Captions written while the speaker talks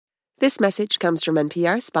This message comes from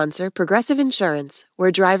NPR sponsor Progressive Insurance, where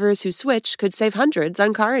drivers who switch could save hundreds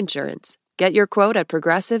on car insurance. Get your quote at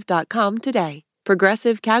Progressive.com today.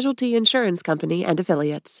 Progressive Casualty Insurance Company and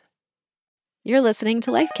Affiliates. You're listening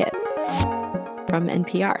to Life Kit from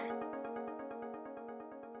NPR.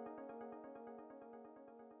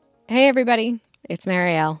 Hey, everybody. It's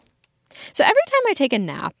Marielle. So every time I take a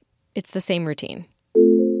nap, it's the same routine.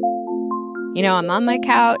 You know, I'm on my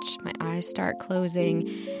couch, my eyes start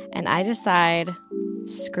closing, and I decide,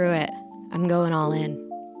 screw it, I'm going all in.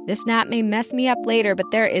 This nap may mess me up later,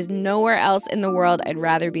 but there is nowhere else in the world I'd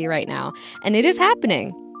rather be right now. And it is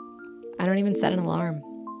happening. I don't even set an alarm.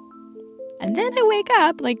 And then I wake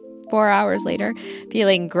up, like 4 hours later,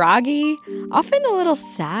 feeling groggy, often a little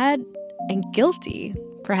sad and guilty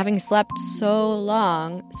for having slept so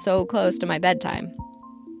long, so close to my bedtime.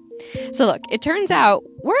 So look, it turns out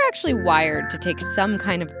we're actually wired to take some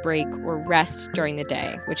kind of break or rest during the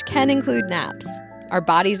day, which can include naps. Our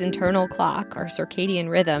body's internal clock, our circadian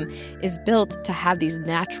rhythm, is built to have these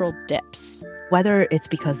natural dips. Whether it's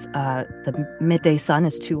because the midday sun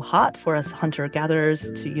is too hot for us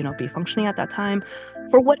hunter-gatherers to, be functioning at that time,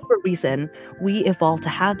 for whatever reason, we evolved to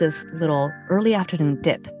have this little early afternoon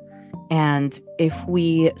dip. And if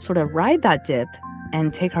we sort of ride that dip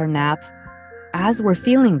and take our nap as we're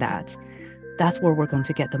feeling that, that's where we're going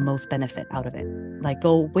to get the most benefit out of it. Like,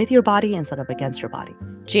 go with your body instead of against your body.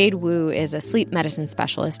 Jade Wu is a sleep medicine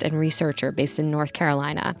specialist and researcher based in North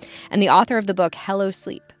Carolina, and the author of the book Hello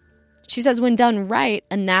Sleep. She says when done right,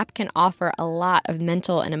 a nap can offer a lot of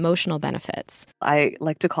mental and emotional benefits. I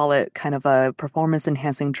like to call it kind of a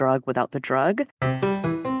performance-enhancing drug without the drug.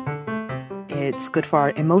 It's good for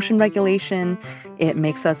our emotion regulation. It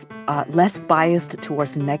makes us less biased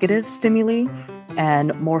towards negative stimuli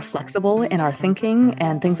and more flexible in our thinking.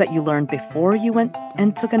 And things that you learned before you went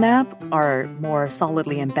and took a nap are more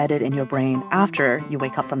solidly embedded in your brain after you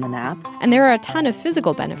wake up from the nap. And there are a ton of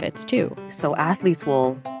physical benefits, too. So athletes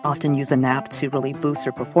will often use a nap to really boost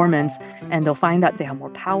their performance, and they'll find that they have more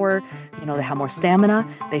power, they have more stamina,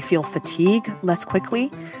 they feel fatigue less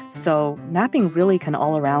quickly. So napping really can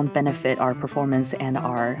all around benefit our performance and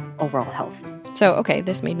our overall health. So, okay,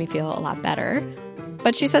 this made me feel a lot better.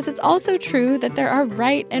 But she says it's also true that there are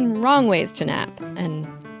right and wrong ways to nap. And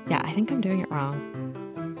yeah, I think I'm doing it wrong.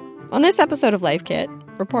 On this episode of Life Kit,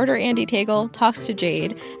 reporter Andee Tagle talks to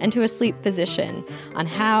Jade and to a sleep physician on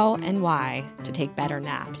how and why to take better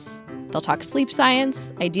naps. They'll talk sleep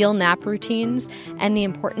science, ideal nap routines, and the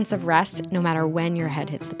importance of rest no matter when your head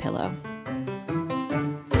hits the pillow.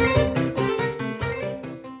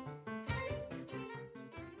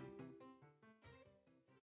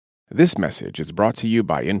 This message is brought to you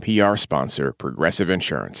by NPR sponsor Progressive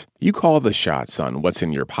Insurance. You call the shots on what's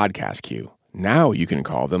in your podcast queue. Now you can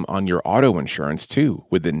call them on your auto insurance, too,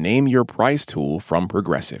 with the Name Your Price tool from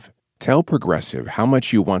Progressive. Tell Progressive how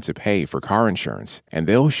much you want to pay for car insurance, and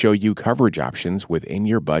they'll show you coverage options within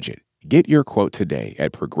your budget. Get your quote today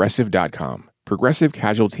at Progressive.com. Progressive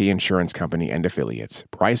Casualty Insurance Company and Affiliates.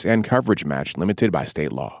 Price and coverage match limited by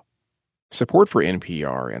state law. Support for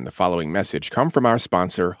NPR and the following message come from our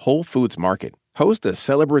sponsor, Whole Foods Market. Host a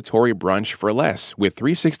celebratory brunch for less with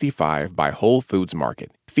 365 by Whole Foods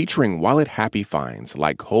Market, featuring wallet-happy finds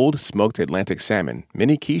like cold smoked Atlantic salmon,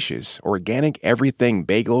 mini quiches, organic everything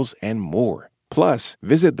bagels, and more. Plus,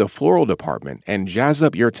 visit the floral department and jazz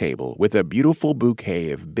up your table with a beautiful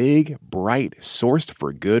bouquet of big, bright,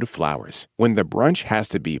 sourced-for-good flowers. When the brunch has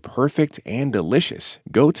to be perfect and delicious,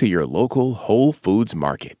 go to your local Whole Foods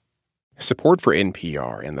Market. Support for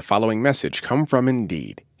NPR and the following message come from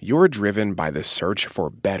Indeed. You're driven by the search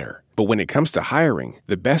for better. But when it comes to hiring,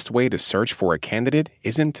 the best way to search for a candidate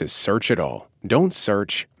isn't to search at all. Don't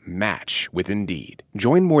search, match with Indeed.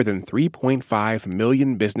 Join more than 3.5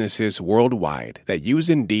 million businesses worldwide that use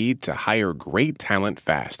Indeed to hire great talent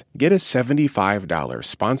fast. Get a $75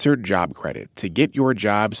 sponsored job credit to get your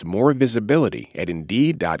jobs more visibility at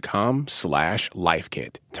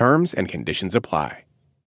Indeed.com/lifekit. Terms and conditions apply.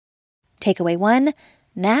 Takeaway 1,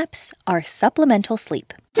 naps are supplemental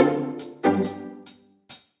sleep.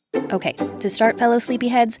 Okay, to start, fellow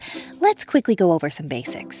sleepyheads, let's quickly go over some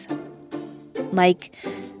basics. Like,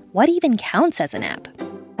 what even counts as a nap?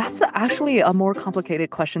 That's actually a more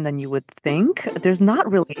complicated question than you would think. There's not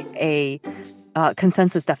really a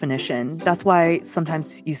consensus definition. That's why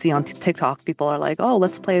sometimes you see on TikTok, people are like, oh,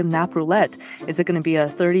 let's play nap roulette. Is it going to be a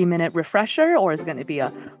 30-minute refresher or is it going to be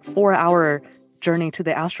a 4-hour journey to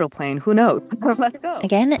the astral plane? Who knows? Let's go.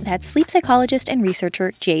 Again, that's sleep psychologist and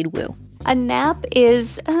researcher Jade Wu. A nap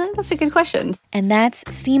is, that's a good question. And that's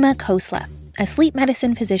Seema Khosla, a sleep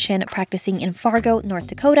medicine physician practicing in Fargo, North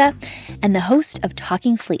Dakota, and the host of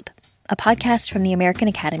Talking Sleep, a podcast from the American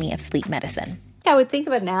Academy of Sleep Medicine. I would think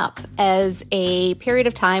of a nap as a period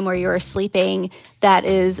of time where you're sleeping that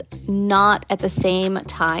is not at the same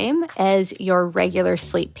time as your regular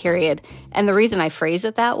sleep period. And the reason I phrase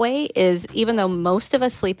it that way is even though most of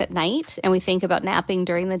us sleep at night and we think about napping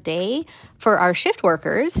during the day, for our shift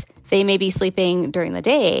workers, they may be sleeping during the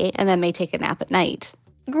day and then may take a nap at night.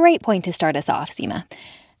 Great point to start us off, Seema.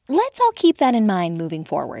 Let's all keep that in mind moving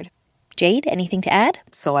forward. Jade, anything to add?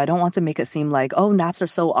 So I don't want to make it seem like, oh, naps are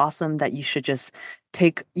so awesome that you should just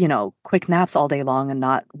take, quick naps all day long and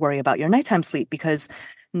not worry about your nighttime sleep, because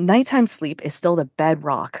nighttime sleep is still the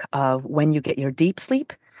bedrock of when you get your deep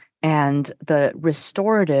sleep and the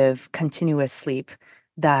restorative continuous sleep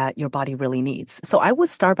that your body really needs. So I would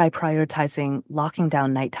start by prioritizing locking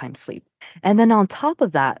down nighttime sleep. And then on top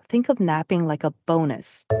of that, think of napping like a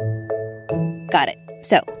bonus. Got it.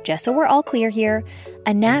 So, just so we're all clear here,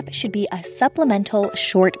 a nap should be a supplemental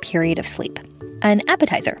short period of sleep, an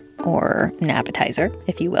appetizer, or napetizer,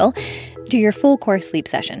 if you will, to your full course sleep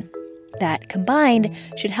session. That combined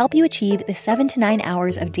should help you achieve the 7 to 9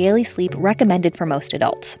 hours of daily sleep recommended for most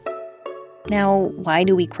adults. Now, why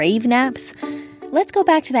do we crave naps? Let's go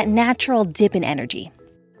back to that natural dip in energy.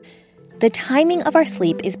 The timing of our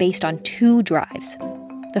sleep is based on 2 drives.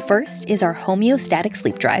 The first is our homeostatic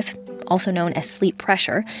sleep drive, also known as sleep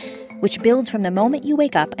pressure, which builds from the moment you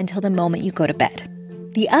wake up until the moment you go to bed.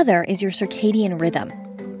 The other is your circadian rhythm.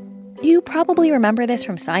 You probably remember this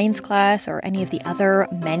from science class or any of the other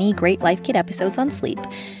many great Life Kit episodes on sleep.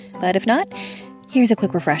 But if not, here's a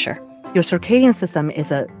quick refresher. Your circadian system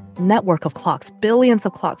is a network of clocks, billions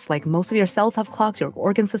of clocks. Like most of your cells have clocks, your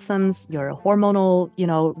organ systems, your hormonal,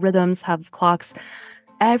 rhythms have clocks.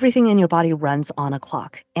 Everything in your body runs on a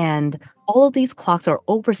clock. And all of these clocks are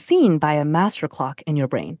overseen by a master clock in your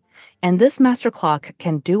brain. And this master clock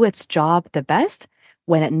can do its job the best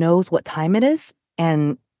when it knows what time it is,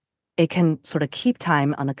 and it can sort of keep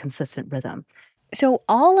time on a consistent rhythm. So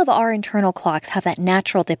all of our internal clocks have that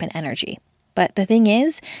natural dip in energy. But the thing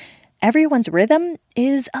is, everyone's rhythm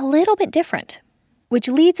is a little bit different, which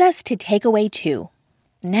leads us to takeaway 2.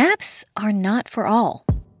 Naps are not for all.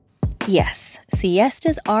 Yes,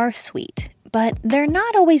 siestas are sweet, but they're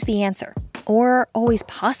not always the answer or always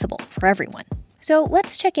possible for everyone. So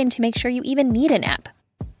let's check in to make sure you even need a nap.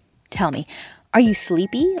 Tell me, are you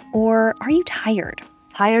sleepy or are you tired?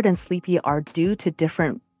 Tired and sleepy are due to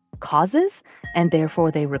different causes, and therefore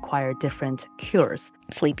they require different cures.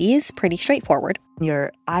 Sleepy is pretty straightforward.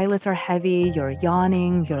 Your eyelids are heavy, you're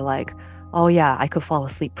yawning, you're like, oh yeah, I could fall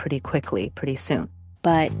asleep pretty quickly, pretty soon.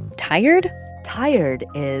 But tired? Tired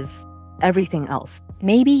is everything else.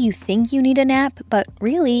 Maybe you think you need a nap, but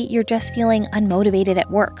really you're just feeling unmotivated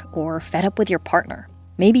at work or fed up with your partner.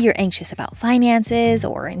 Maybe you're anxious about finances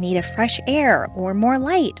or in need of fresh air or more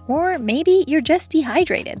light, or maybe you're just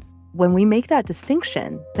dehydrated. When we make that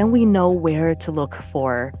distinction, then we know where to look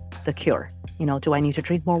for the cure. Do I need to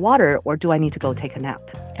drink more water or do I need to go take a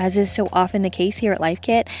nap? As is so often the case here at Life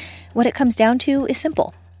Kit, what it comes down to is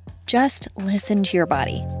simple. Just listen to your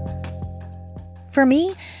body. For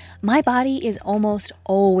me, my body is almost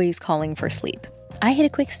always calling for sleep. I hit a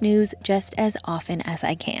quick snooze just as often as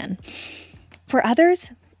I can. For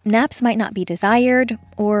others, naps might not be desired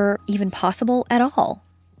or even possible at all.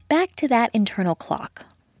 Back to that internal clock.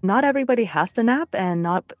 Not everybody has to nap and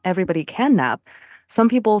not everybody can nap. Some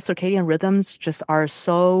people's circadian rhythms just are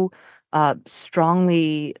so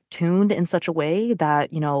strongly tuned in such a way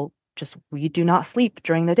that, we do not sleep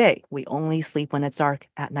during the day. We only sleep when it's dark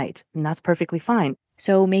at night, and that's perfectly fine.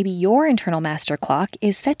 So maybe your internal master clock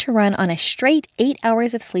is set to run on a straight 8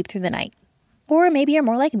 hours of sleep through the night. Or maybe you're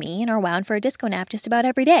more like me and are wound for a disco nap just about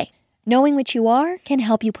every day. Knowing which you are can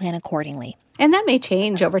help you plan accordingly. And that may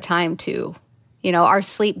change over time too. Our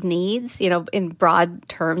sleep needs, in broad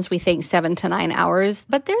terms, we think 7 to 9 hours,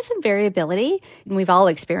 but there's some variability. And we've all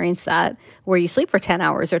experienced that where you sleep for 10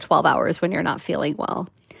 hours or 12 hours when you're not feeling well.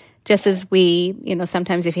 Just as we,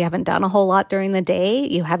 sometimes if you haven't done a whole lot during the day,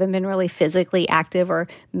 you haven't been really physically active or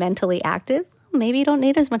mentally active, maybe you don't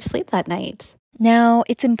need as much sleep that night. Now,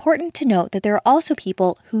 it's important to note that there are also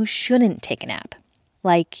people who shouldn't take a nap.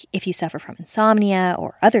 Like if you suffer from insomnia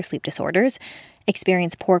or other sleep disorders,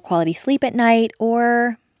 experience poor quality sleep at night,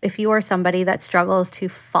 or if you are somebody that struggles to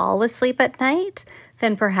fall asleep at night,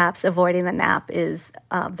 then perhaps avoiding the nap is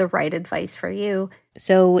the right advice for you.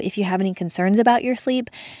 So if you have any concerns about your sleep,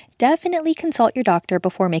 definitely consult your doctor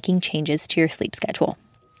before making changes to your sleep schedule.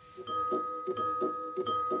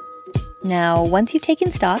 Now, once you've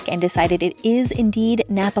taken stock and decided it is indeed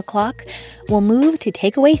nap o'clock, we'll move to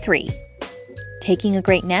takeaway 3. Taking a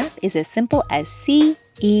great nap is as simple as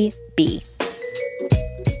CEB.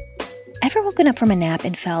 ever woken up from a nap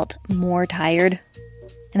and felt more tired?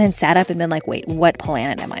 And then sat up and been like, wait, what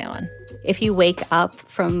planet am I on? If you wake up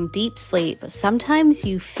from deep sleep, sometimes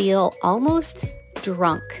you feel almost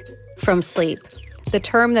drunk from sleep. The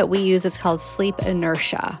term that we use is called sleep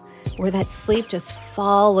inertia, where that sleep just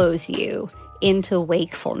follows you into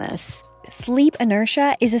wakefulness. Sleep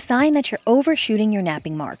inertia is a sign that you're overshooting your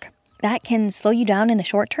napping mark. That can slow you down in the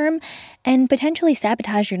short term and potentially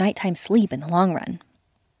sabotage your nighttime sleep in the long run.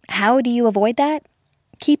 How do you avoid that?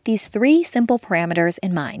 Keep these 3 simple parameters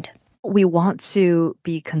in mind. We want to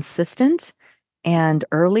be consistent and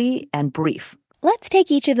early and brief. Let's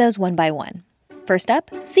take each of those one by one. First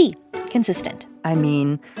up, C, consistent. I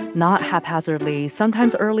mean, not haphazardly,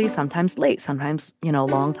 sometimes early, sometimes late, sometimes,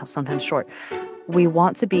 long, sometimes short. We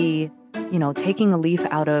want to be, taking a leaf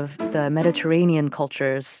out of the Mediterranean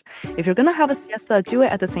cultures. If you're going to have a siesta, do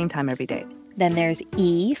it at the same time every day. Then there's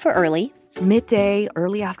E for early. Midday,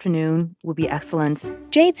 early afternoon would be excellent.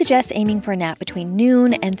 Jade suggests aiming for a nap between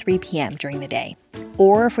noon and 3 p.m. during the day.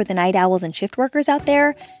 Or for the night owls and shift workers out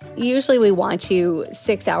there, Usually we want you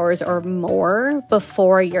 6 hours or more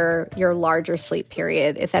before your larger sleep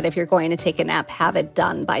period. If you're going to take a nap, have it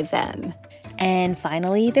done by then. And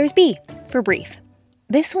finally, there's B for brief.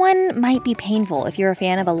 This one might be painful if you're a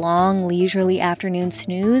fan of a long, leisurely afternoon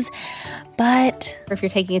snooze, but If you're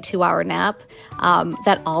taking a 2-hour nap,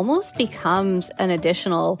 that almost becomes an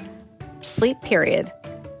additional sleep period.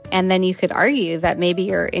 And then you could argue that maybe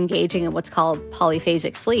you're engaging in what's called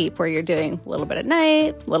polyphasic sleep, where you're doing a little bit at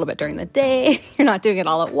night, a little bit during the day. You're not doing it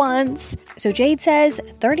all at once. so Jade says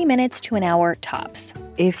 30 minutes to an hour tops.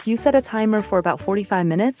 If you set a timer for about 45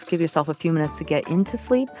 minutes, give yourself a few minutes to get into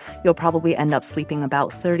sleep, you'll probably end up sleeping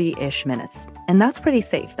about 30-ish minutes. And that's pretty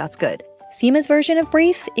safe. That's good. Seema's version of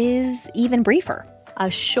brief is even briefer. A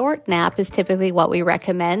short nap is typically what we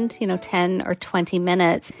recommend, 10 or 20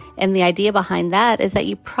 minutes. And the idea behind that is that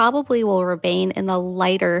you probably will remain in the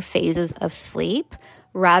lighter phases of sleep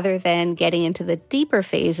rather than getting into the deeper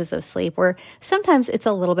phases of sleep where sometimes it's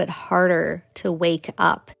a little bit harder to wake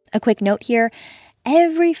up. A quick note here,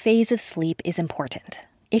 every phase of sleep is important.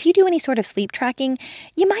 If you do any sort of sleep tracking,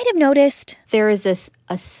 you might have noticed There is this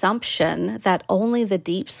assumption that only the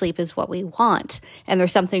deep sleep is what we want. And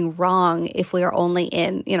there's something wrong if we are only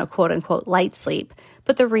in, quote unquote, light sleep.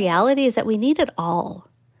 But the reality is that we need it all.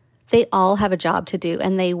 They all have a job to do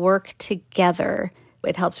and they work together.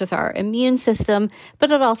 It helps with our immune system,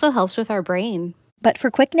 but it also helps with our brain. But for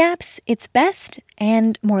quick naps, it's best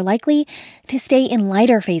and more likely to stay in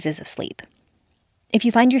lighter phases of sleep. If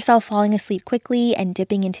you find yourself falling asleep quickly and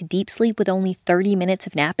dipping into deep sleep with only 30 minutes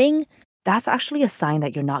of napping, That's actually a sign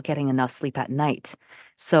that you're not getting enough sleep at night.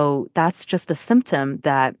 So that's just a symptom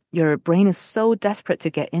that your brain is so desperate to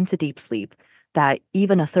get into deep sleep that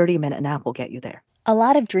even a 30-minute nap will get you there. a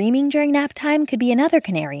lot of dreaming during nap time could be another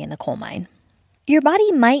canary in the coal mine. Your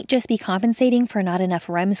body might just be compensating for not enough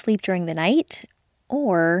REM sleep during the night,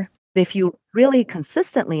 or If you really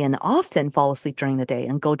consistently and often fall asleep during the day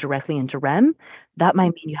and go directly into REM, that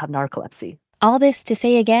might mean you have narcolepsy. all this to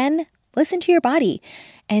say again, listen to your body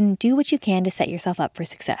and do what you can to set yourself up for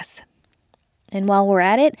success. And while we're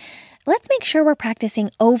at it, let's make sure we're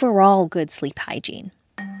practicing overall good sleep hygiene.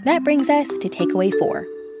 That brings us to takeaway 4.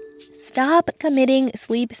 Stop committing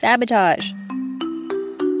sleep sabotage.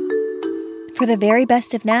 For the very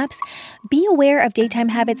best of naps, be aware of daytime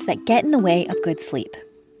habits that get in the way of good sleep.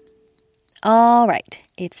 All right,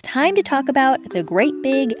 it's time to talk about the great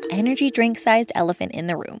big energy drink-sized elephant in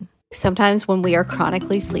the room. Sometimes when we are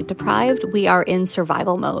chronically sleep deprived, we are in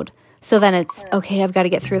survival mode. So then it's, okay, I've got to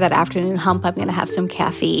get through that afternoon hump. I'm going to have some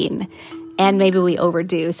caffeine. And maybe we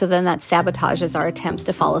overdo. So then that sabotages our attempts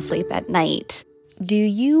to fall asleep at night. Do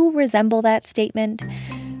you resemble that statement?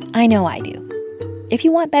 I know I do. If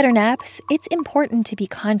you want better naps, it's important to be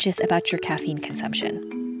conscious about your caffeine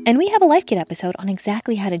consumption. And we have a Life Kit episode on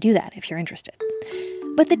exactly how to do that if you're interested.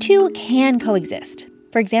 But the two can coexist.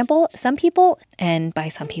 For example, some people, and by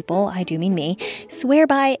some people, I do mean me, swear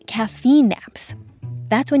by caffeine naps.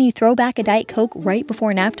 That's when you throw back a Diet Coke right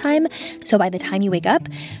before nap time, so by the time you wake up,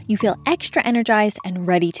 you feel extra energized and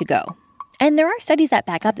ready to go. And there are studies that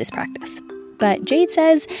back up this practice. But Jade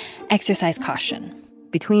says, exercise caution.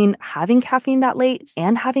 Between having caffeine that late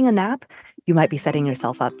and having a nap, you might be setting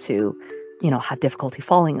yourself up to, have difficulty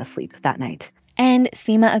falling asleep that night. And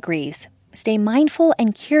Seema agrees. Stay mindful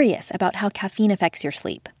and curious about how caffeine affects your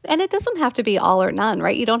sleep. And it doesn't have to be all or none,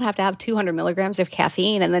 right? You don't have to have 200 milligrams of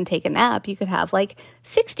caffeine and then take a nap. You could have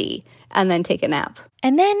 60 and then take a nap.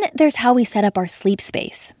 And then there's how we set up our sleep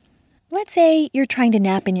space. Let's say you're trying to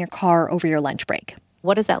nap in your car over your lunch break.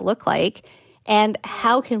 What does that look like? And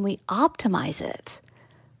how can we optimize it?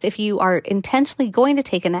 If you are intentionally going to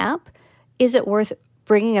take a nap, is it worth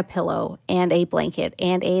bringing a pillow and a blanket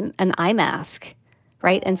and an eye mask,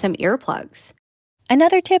 right? And some earplugs.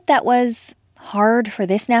 Another tip that was hard for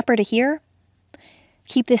this napper to hear: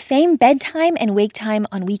 keep the same bedtime and wake time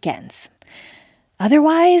on weekends.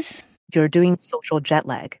 Otherwise, you're doing social jet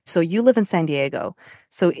lag. So you live in San Diego.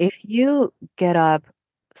 So if you get up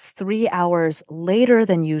 3 hours later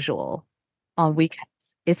than usual on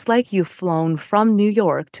weekends, it's like you've flown from New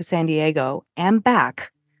York to San Diego and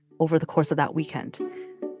back over the course of that weekend.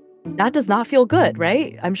 That does not feel good,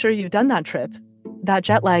 right? I'm sure you've done that trip. That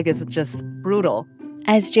jet lag is just brutal.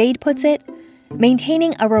 As Jade puts it,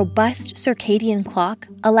 maintaining a robust circadian clock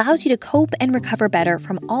allows you to cope and recover better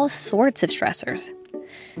from all sorts of stressors.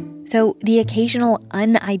 So the occasional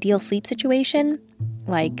unideal sleep situation,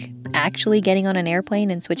 like actually getting on an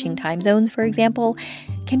airplane and switching time zones, for example,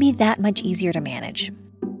 can be that much easier to manage.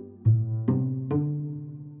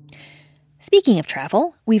 Speaking of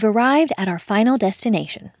travel, we've arrived at our final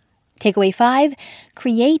destination. Takeaway 5,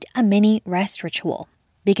 create a mini rest ritual.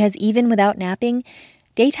 Because even without napping,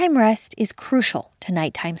 daytime rest is crucial to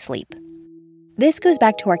nighttime sleep. This goes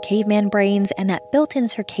back to our caveman brains and that built-in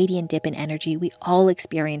circadian dip in energy we all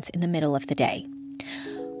experience in the middle of the day.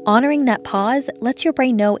 Honoring that pause lets your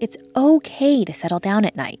brain know it's okay to settle down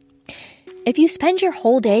at night. If you spend your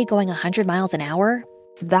whole day going 100 miles an hour,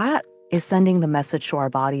 that is sending the message to our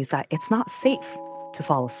bodies that it's not safe to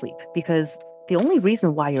fall asleep, because the only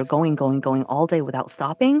reason why you're going all day without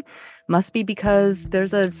stopping must be because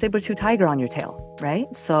there's a saber-tooth tiger on your tail, right?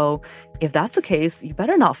 So if that's the case, you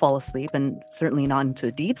better not fall asleep, and certainly not into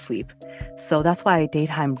a deep sleep. So that's why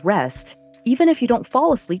daytime rest, even if you don't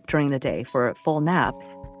fall asleep during the day for a full nap,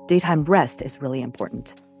 daytime rest is really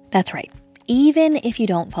important. That's right. Even if you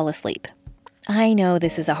don't fall asleep. I know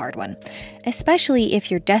this is a hard one, especially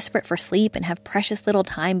if you're desperate for sleep and have precious little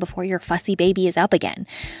time before your fussy baby is up again,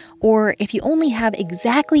 or if you only have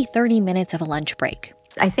exactly 30 minutes of a lunch break.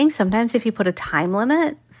 I think sometimes if you put a time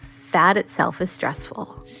limit, that itself is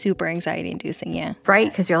stressful. Super anxiety-inducing, yeah. Right?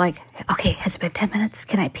 Because you're like, okay, has it been 10 minutes?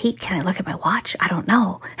 Can I peek? Can I look at my watch? I don't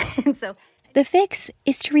know. And so the fix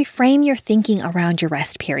is to reframe your thinking around your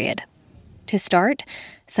rest period. To start,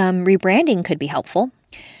 some rebranding could be helpful.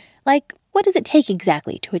 Like, what does it take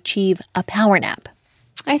exactly to achieve a power nap?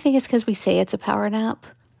 I think it's because we say it's a power nap.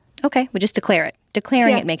 Okay, we just declare it.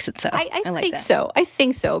 Declaring it makes it so. I like think that. so. I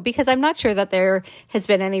think so, because I'm not sure that there has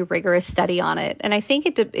been any rigorous study on it. And I think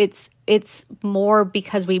it's more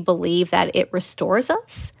because we believe that it restores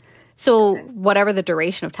us. So whatever the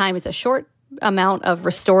duration of time is, a short amount of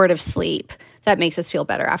restorative sleep that makes us feel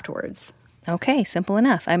better afterwards. Okay, simple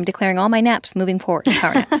enough. I'm declaring all my naps moving forward to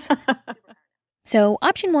power naps. So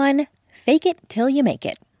option 1, fake it till you make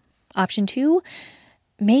it. Option 2,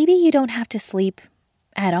 maybe you don't have to sleep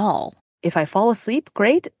at all. If I fall asleep,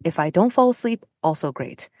 great. If I don't fall asleep, also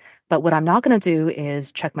great. But what I'm not going to do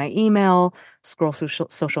is check my email, scroll through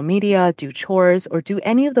social media, do chores, or do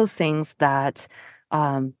any of those things that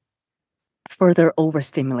further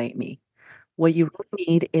overstimulate me. What you really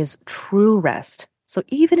need is true rest. So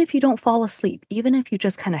even if you don't fall asleep, even if you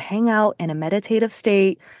just kind of hang out in a meditative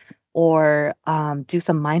state, or do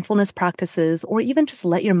some mindfulness practices, or even just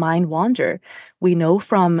let your mind wander, we know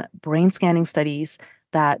from brain scanning studies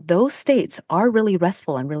that those states are really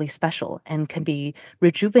restful and really special and can be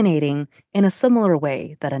rejuvenating in a similar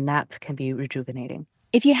way that a nap can be rejuvenating.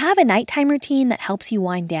 If you have a nighttime routine that helps you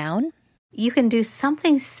wind down, you can do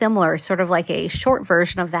something similar, sort of like a short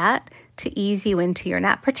version of that, to ease you into your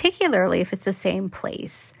nap, particularly if it's the same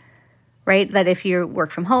place, right? That if you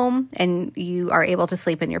work from home and you are able to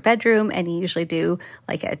sleep in your bedroom, and you usually do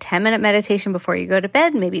like a 10-minute meditation before you go to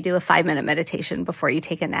bed, maybe do a 5-minute meditation before you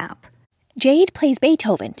take a nap. Jade plays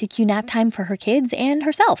Beethoven to cue nap time for her kids and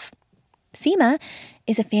herself. Seema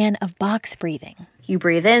is a fan of box breathing. You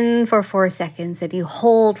breathe in for 4 seconds, and you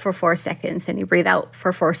hold for 4 seconds, and you breathe out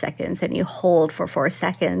for 4 seconds, and you hold for 4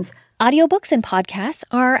 seconds. Audiobooks and podcasts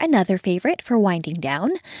are another favorite for winding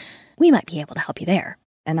down. We might be able to help you there.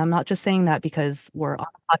 And I'm not just saying that because we're on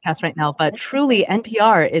a podcast right now, but truly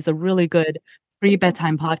NPR is a really good free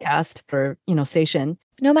bedtime podcast for, station.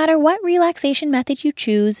 No matter what relaxation method you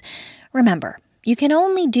choose, remember, you can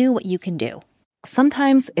only do what you can do.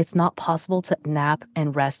 Sometimes it's not possible to nap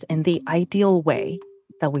and rest in the ideal way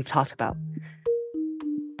that we've talked about.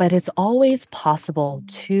 But it's always possible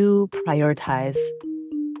to prioritize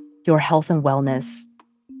your health and wellness,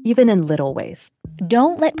 even in little ways.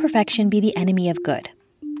 Don't let perfection be the enemy of good.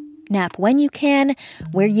 Nap when you can,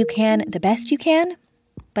 where you can, the best you can.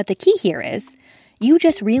 But the key here is, you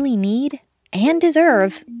just really need and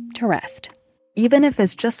deserve to rest. Even if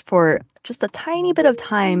it's just for just a tiny bit of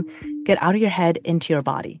time, get out of your head into your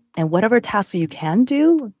body. And whatever tasks you can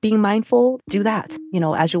do, being mindful, do that.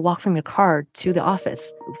 As you walk from your car to the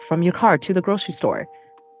office, from your car to the grocery store,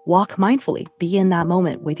 walk mindfully, be in that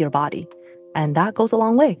moment with your body. And that goes a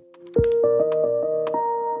long way.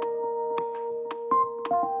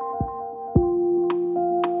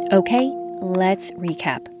 Okay, let's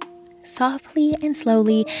recap. Softly and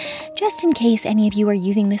slowly, just in case any of you are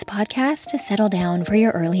using this podcast to settle down for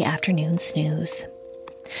your early afternoon snooze.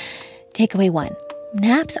 Takeaway 1.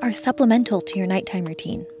 Naps are supplemental to your nighttime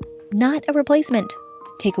routine, not a replacement.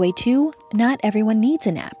 Takeaway 2. Not everyone needs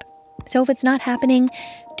a nap. So if it's not happening,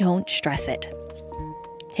 don't stress it.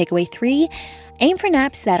 Takeaway 3. Aim for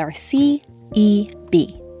naps that are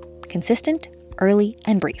CEB. Consistent, early,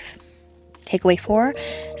 and brief. Takeaway 4.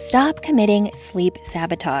 Stop committing sleep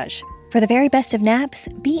sabotage. For the very best of naps,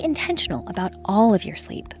 be intentional about all of your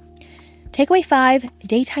sleep. Takeaway 5.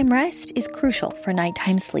 Daytime rest is crucial for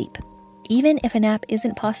nighttime sleep. Even if a nap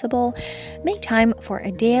isn't possible, make time for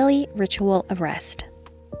a daily ritual of rest.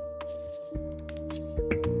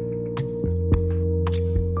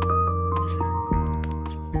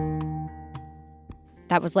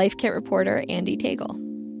 That was Life Kit reporter Andee Tagle.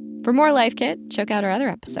 For more Life Kit, check out our other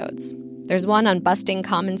episodes. There's one on busting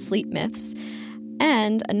common sleep myths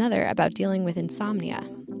and another about dealing with insomnia.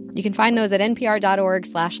 You can find those at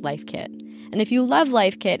npr.org/lifekit. And if you love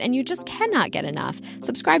Life Kit and you just cannot get enough,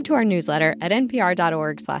 subscribe to our newsletter at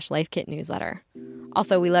npr.org/lifekitnewsletter.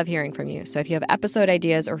 Also, we love hearing from you, so if you have episode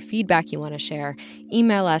ideas or feedback you want to share,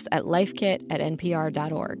 email us at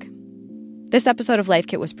lifekit@npr.org. This episode of Life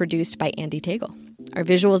Kit was produced by Andee Tagle. Our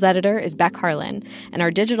visuals editor is Beck Harlan, and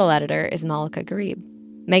our digital editor is Malika Gharib.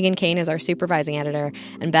 Megan Kane is our supervising editor,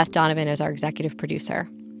 and Beth Donovan is our executive producer.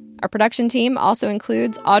 Our production team also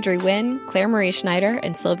includes Audrey Nguyen, Claire Marie Schneider,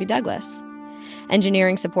 and Sylvie Douglas.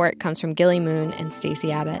 Engineering support comes from Gilly Moon and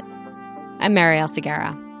Stacey Abbott. I'm Marielle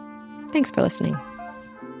Segarra. Thanks for listening.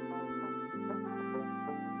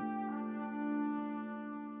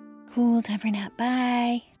 Cool, time for a nap.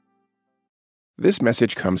 Bye. This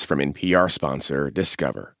message comes from NPR sponsor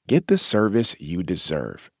Discover. Get the service you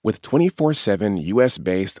deserve. With 24/7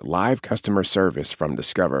 U.S.-based live customer service from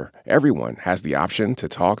Discover, everyone has the option to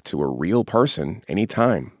talk to a real person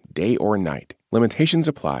anytime, day or night. Limitations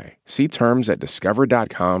apply. See terms at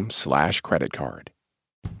discover.com/creditcard.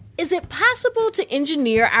 Is it possible to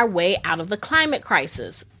engineer our way out of the climate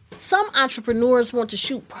crisis? Some entrepreneurs want to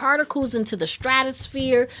shoot particles into the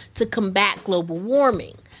stratosphere to combat global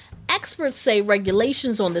warming. Experts say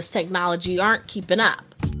regulations on this technology aren't keeping up.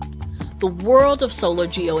 The world of solar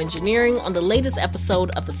geoengineering on the latest episode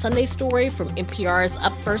of The Sunday Story from NPR's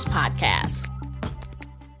Up First podcast.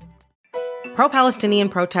 Pro-Palestinian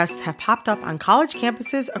protests have popped up on college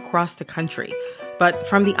campuses across the country. But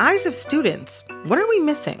from the eyes of students, what are we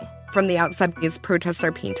missing? From the outside, these protests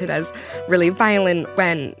are painted as really violent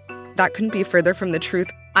when that couldn't be further from the truth.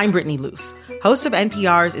 I'm Brittany Luce, host of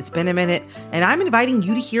NPR's It's Been a Minute, and I'm inviting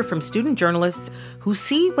you to hear from student journalists who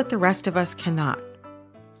see what the rest of us cannot.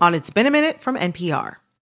 On It's Been a Minute from NPR.